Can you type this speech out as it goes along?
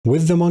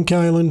With the Monkey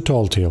Island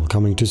Tall Tale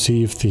coming to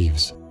Sea of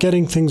Thieves,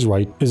 getting things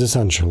right is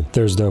essential.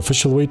 There's the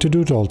official way to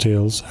do Tall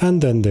Tales,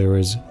 and then there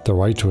is the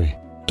right way.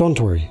 Don't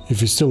worry,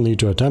 if you still need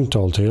to attempt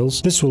Tall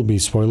Tales, this will be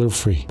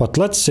spoiler-free. But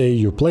let's say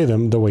you play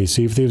them the way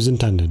Sea of Thieves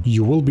intended.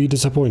 You will be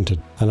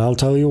disappointed, and I'll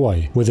tell you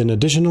why, with an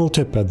additional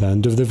tip at the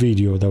end of the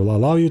video that will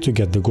allow you to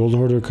get the Gold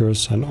Hoarder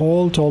Curse and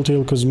all Tall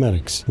Tale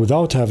cosmetics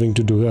without having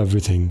to do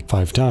everything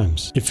 5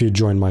 times. If you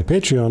join my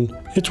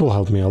Patreon, it will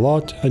help me a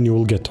lot and you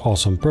will get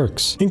awesome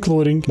perks,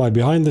 including my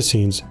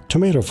behind-the-scenes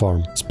tomato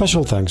farm.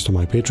 Special thanks to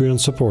my Patreon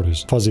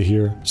supporters. Phuzzy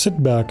here,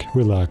 sit back,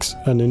 relax,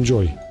 and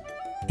enjoy.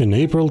 In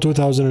April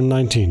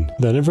 2019,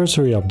 the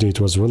anniversary update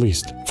was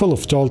released, full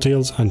of Tall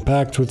Tales and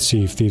packed with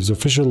Sea of Thieves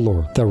official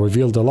lore that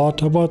revealed a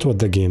lot about what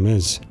the game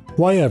is,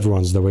 why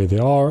everyone's the way they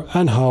are,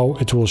 and how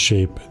it will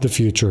shape the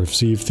future of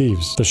Sea of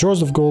Thieves, the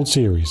Shores of Gold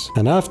series.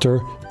 And after,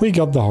 we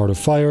got the Heart of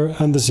Fire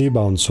and the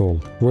Seabound Soul,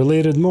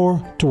 related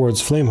more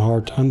towards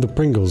Flameheart and the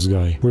Pringles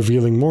guy,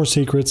 revealing more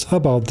secrets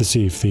about the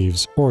Sea of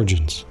Thieves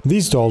origins.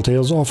 These Tall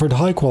Tales offered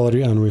high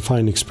quality and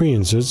refined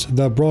experiences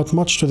that brought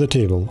much to the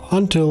table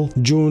until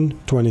June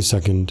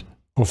 22nd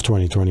of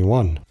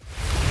 2021.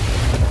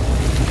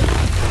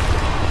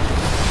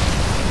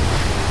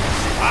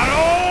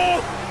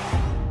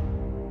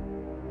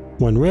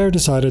 When Rare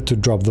decided to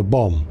drop the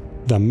bomb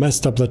that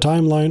messed up the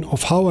timeline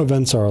of how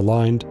events are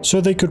aligned so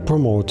they could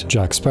promote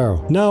Jack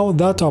Sparrow. Now,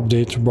 that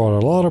update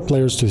brought a lot of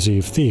players to Sea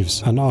of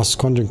Thieves, and us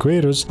content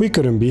creators, we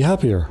couldn't be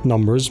happier.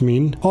 Numbers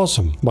mean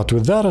awesome. But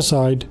with that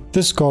aside,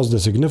 this caused a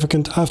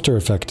significant after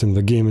effect in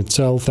the game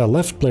itself that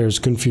left players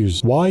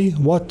confused. Why,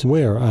 what,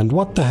 where, and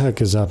what the heck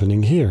is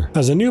happening here?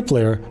 As a new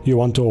player, you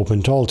want to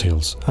open Tall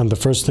Tales, and the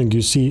first thing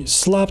you see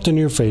slapped in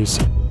your face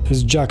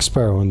is Jack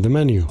Sparrow in the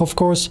menu. Of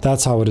course,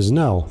 that's how it is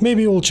now.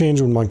 Maybe it will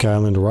change when Monkey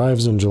Island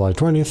arrives on July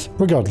 20th.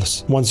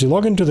 Regardless, once you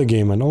log into the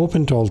game and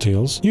open Tall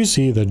Tales, you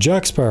see that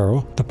Jack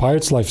Sparrow, the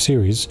Pirate's Life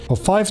series, of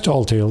 5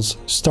 Tall Tales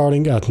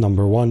starting at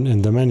number 1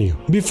 in the menu,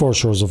 before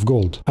Shores of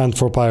Gold. And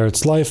for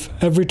Pirate's Life,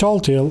 every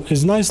Tall Tale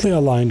is nicely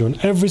aligned on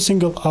every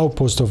single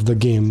outpost of the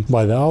game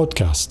by the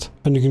Outcast,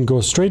 and you can go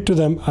straight to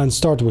them and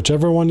start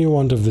whichever one you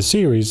want of the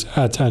series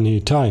at any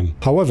time.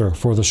 However,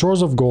 for the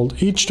Shores of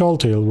Gold, each Tall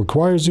Tale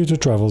requires you to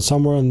travel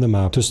somewhere on the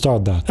map to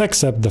start that,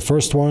 except the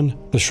first one,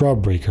 the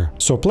Shroud Breaker.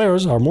 So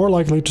players are more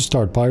likely to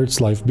start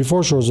Pirate's Life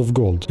before Shores of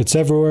Gold. It's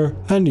everywhere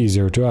and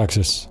easier to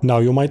access. Now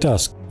you might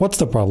ask, what's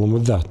the problem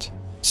with that?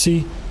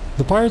 See,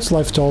 the Pirate's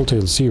Life Tall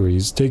Tale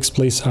series takes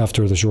place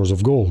after the Shores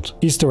of Gold.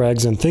 Easter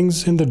eggs and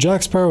things in the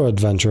Jack Sparrow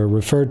adventure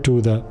referred to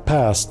the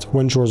past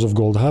when Shores of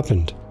Gold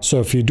happened. So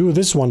if you do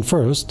this one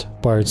first,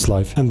 Pirate's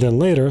Life, and then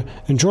later,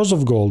 in Shores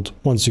of Gold,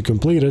 once you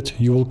complete it,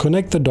 you will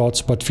connect the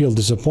dots but feel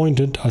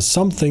disappointed as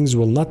some things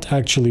will not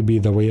actually be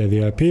the way they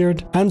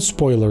appeared, and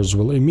spoilers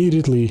will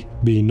immediately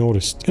be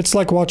noticed. It's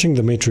like watching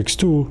The Matrix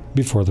 2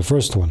 before the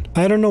first one.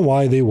 I don't know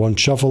why they won't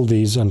shuffle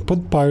these and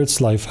put Pirate's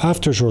Life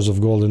after Shores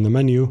of Gold in the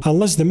menu,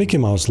 unless the Mickey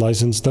Mouse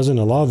license doesn't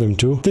allow them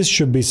to. This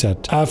should be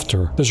set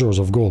after the Shores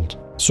of Gold.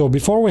 So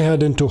before we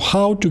head into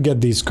how to get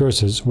these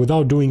curses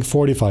without doing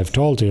 45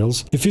 Tall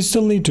Tales, if you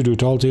still need to do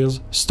Tall Tales,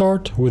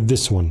 start with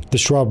this one, the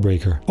Shroud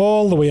Breaker,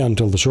 all the way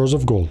until the Shores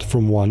of Gold,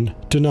 from 1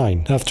 to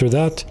 9. After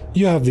that,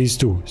 you have these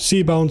two,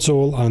 Seabound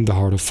Soul and the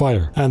Heart of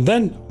Fire. And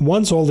then,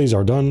 once all these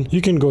are done,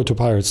 you can go to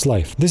Pirate's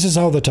Life. This is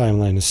how the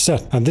timeline is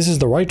set, and this is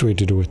the right way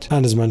to do it.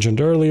 And as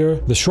mentioned earlier,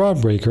 the Shroud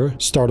Breaker,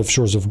 start of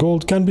Shores of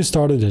Gold, can be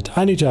started at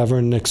any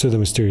tavern next to the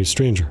Mysterious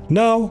Stranger.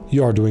 Now,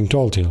 you are doing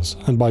Tall Tales,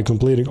 and by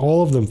completing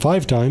all of them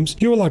 5 times,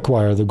 you will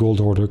acquire the Gold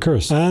Hoarder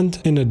Curse. And,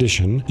 in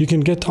addition, you can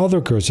get other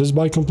curses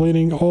by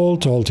completing all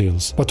Tall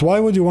Tales. But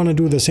why would you want to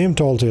do the same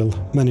Tall Tale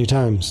many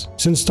times?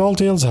 Since Tall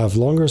Tales have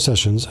longer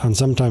sessions, and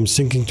sometimes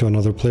syncing to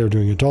another player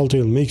during a Tall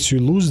Tale makes you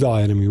lose the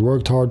item you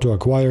worked hard to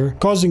acquire,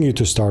 causing you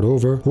to start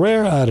over,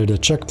 Rare added a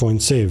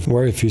checkpoint save,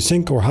 where if you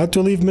sync or had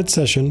to leave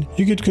mid-session,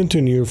 you could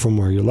continue from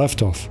where you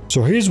left off.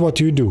 So here's what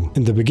you do.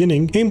 In the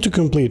beginning, aim to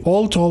complete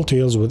all Tall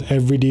Tales with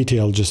every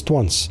detail just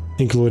once,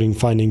 including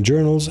finding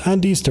journals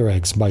and Easter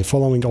eggs by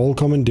following all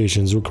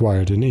commendations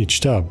required in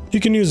each tab. You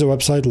can use a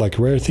website like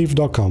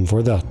rarethief.com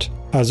for that,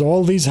 as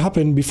all these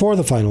happen before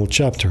the final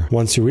chapter.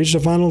 Once you reach the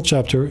final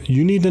chapter,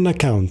 you need an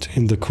account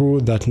in the crew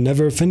that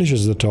never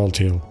finishes the Tall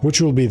Tale, which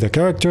will be the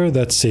character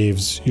that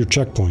saves your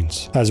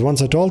checkpoints, as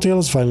once a Tall Tale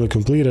is finally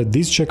completed,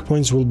 these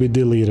checkpoints will be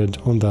deleted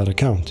on that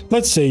account.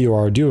 Let's say you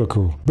are a duo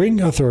crew.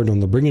 Bring a third on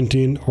the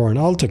Brigantine or an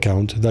alt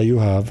account that you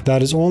have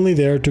that is only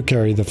there to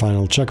carry the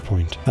final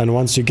checkpoint. And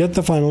once you get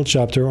the final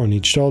chapter on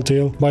each Tall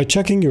Tale, by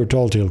checking your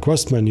Tall Tale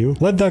quest menu,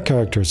 let that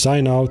character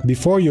sign out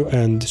before you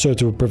end so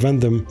to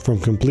prevent them from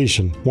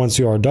completion. Once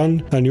you are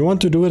done and you want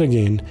to do it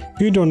again,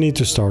 you don't need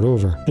to start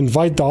over.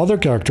 Invite the other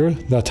character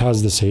that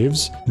has the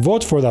saves,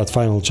 vote for that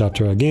final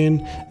chapter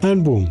again,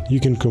 and boom, you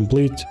can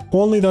complete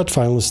only that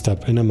final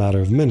step in a matter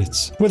of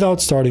minutes,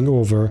 without starting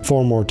over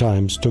 4 more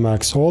times to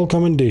max all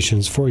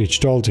commendations for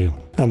each Tall Tale.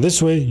 and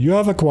this way you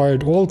have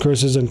acquired all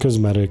curses and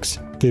cosmetics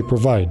they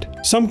provide.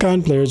 Some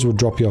kind players would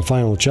drop you a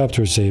final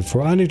chapter save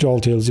for any tall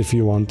tales if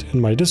you want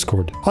in my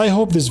Discord. I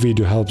hope this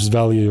video helps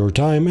value your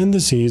time in the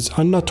seas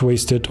and not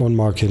waste it on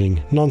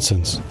marketing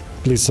nonsense.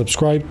 Please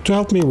subscribe to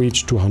help me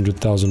reach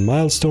 200,000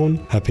 milestone.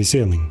 Happy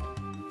sailing!